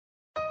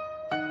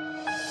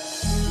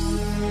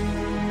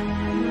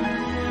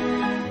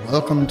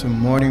Welcome to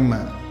Morning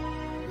Manna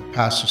with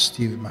Pastor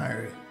Steve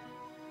Myrie.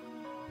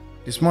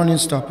 This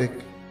morning's topic,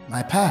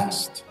 my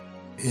past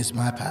is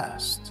my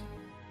past.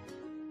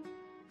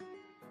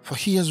 For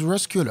he has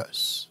rescued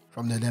us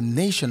from the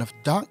damnation of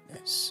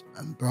darkness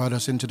and brought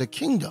us into the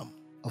kingdom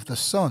of the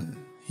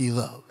Son he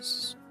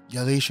loves.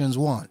 Galatians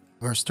 1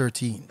 verse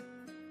 13.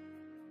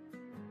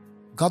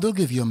 God will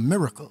give you a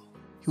miracle.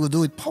 He will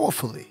do it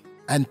powerfully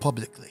and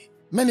publicly.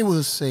 Many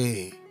will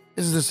say,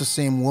 is this the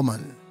same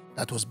woman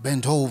that was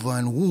bent over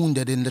and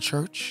wounded in the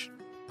church?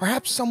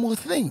 Perhaps some will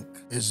think,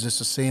 is this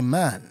the same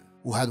man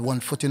who had one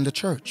foot in the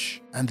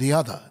church and the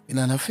other in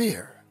an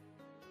affair?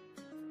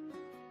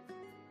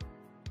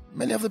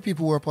 Many of the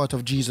people who were part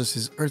of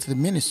Jesus' earthly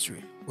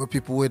ministry were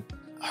people with,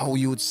 how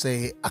you would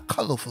say, a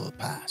colorful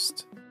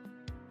past.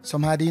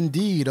 Some had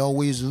indeed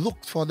always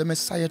looked for the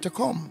Messiah to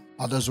come.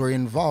 Others were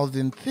involved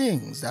in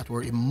things that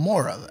were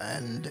immoral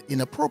and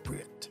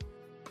inappropriate.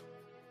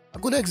 A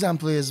good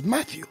example is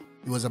Matthew.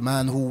 He was a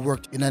man who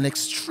worked in an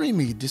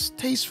extremely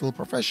distasteful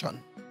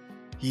profession.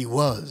 He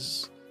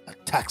was a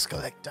tax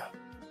collector.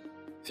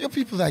 Few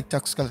people like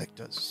tax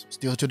collectors,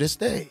 still to this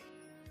day.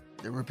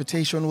 Their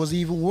reputation was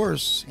even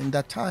worse in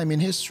that time in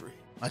history.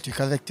 Matthew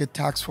collected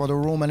tax for the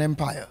Roman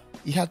Empire.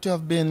 He had to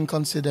have been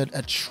considered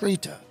a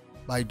traitor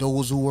by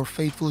those who were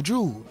faithful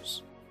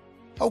Jews.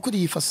 How could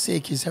he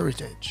forsake his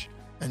heritage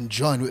and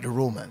join with the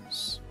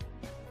Romans?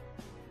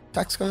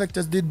 Tax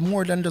collectors did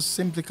more than just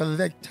simply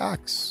collect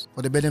tax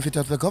for the benefit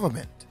of the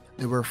government.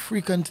 They were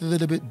frequently a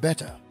little bit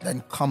better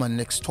than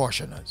common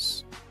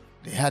extortioners.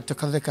 They had to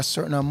collect a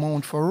certain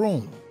amount for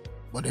Rome,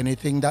 but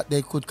anything that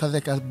they could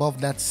collect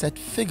above that set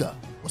figure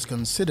was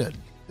considered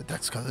the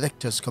tax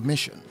collector's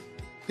commission.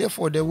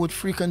 Therefore, they would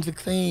frequently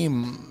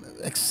claim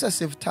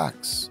excessive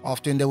tax.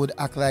 Often they would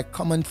act like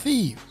common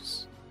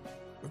thieves.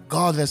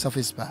 Regardless of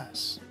his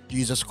past,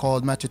 Jesus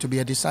called Matthew to be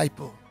a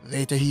disciple.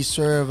 Later, he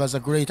served as a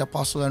great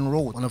apostle and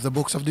wrote one of the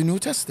books of the New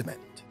Testament.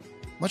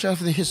 Much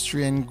of the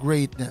history and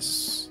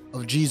greatness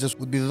of Jesus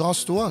would be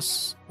lost to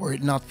us were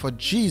it not for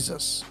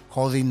Jesus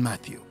calling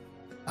Matthew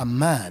a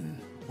man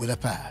with a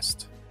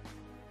past.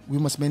 We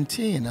must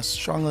maintain a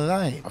strong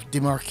line of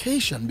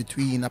demarcation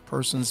between a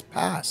person's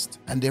past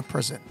and their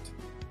present.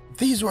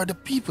 These were the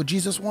people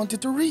Jesus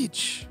wanted to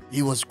reach.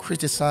 He was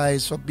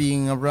criticized for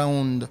being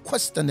around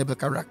questionable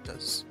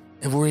characters.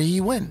 Everywhere he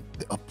went,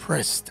 the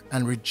oppressed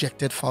and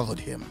rejected followed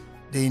him.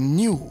 They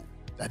knew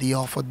that he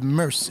offered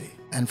mercy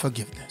and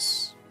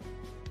forgiveness.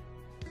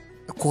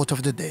 The quote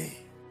of the day,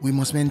 we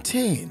must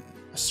maintain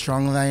a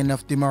strong line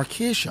of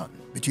demarcation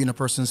between a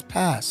person's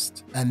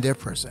past and their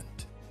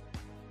present.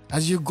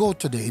 As you go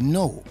today,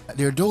 know that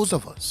there are those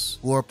of us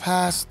who our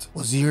past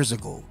was years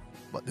ago,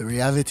 but the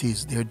reality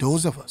is there are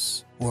those of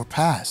us who our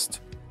past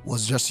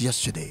was just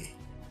yesterday.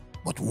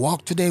 But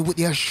walk today with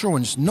the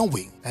assurance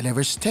knowing that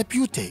every step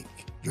you take,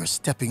 you're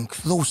stepping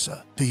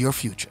closer to your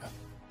future.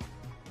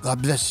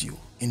 God bless you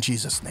in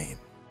Jesus' name.